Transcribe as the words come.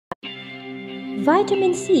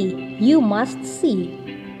Vitamin C, you must see.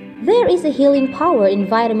 There is a healing power in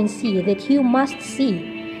vitamin C that you must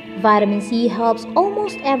see. Vitamin C helps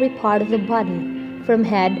almost every part of the body, from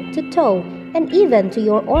head to toe, and even to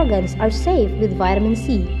your organs are safe with vitamin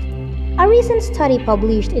C. A recent study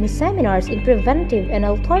published in Seminars in Preventive and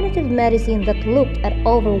Alternative Medicine that looked at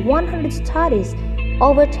over 100 studies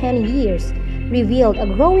over 10 years revealed a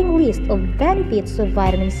growing list of benefits of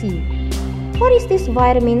vitamin C. What is these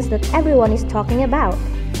vitamins that everyone is talking about?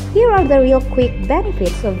 Here are the real quick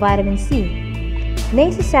benefits of vitamin C.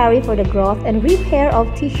 Necessary for the growth and repair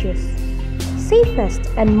of tissues. Safest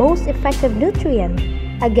and most effective nutrient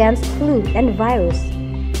against flu and virus.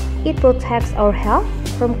 It protects our health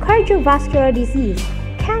from cardiovascular disease,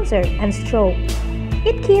 cancer, and stroke.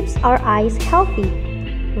 It keeps our eyes healthy.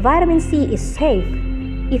 Vitamin C is safe,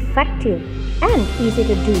 effective, and easy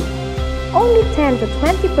to do. Only 10 to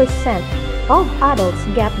 20% of adults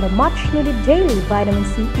get the much-needed daily vitamin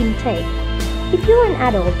C intake. If you're an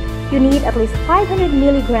adult, you need at least 500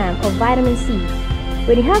 mg of vitamin C.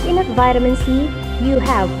 When you have enough vitamin C, you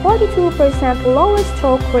have 42% lower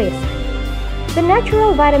stroke risk. The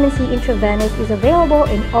natural vitamin C intravenous is available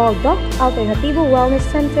in all Alternatibo Wellness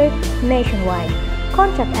Center nationwide.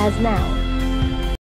 Contact us now.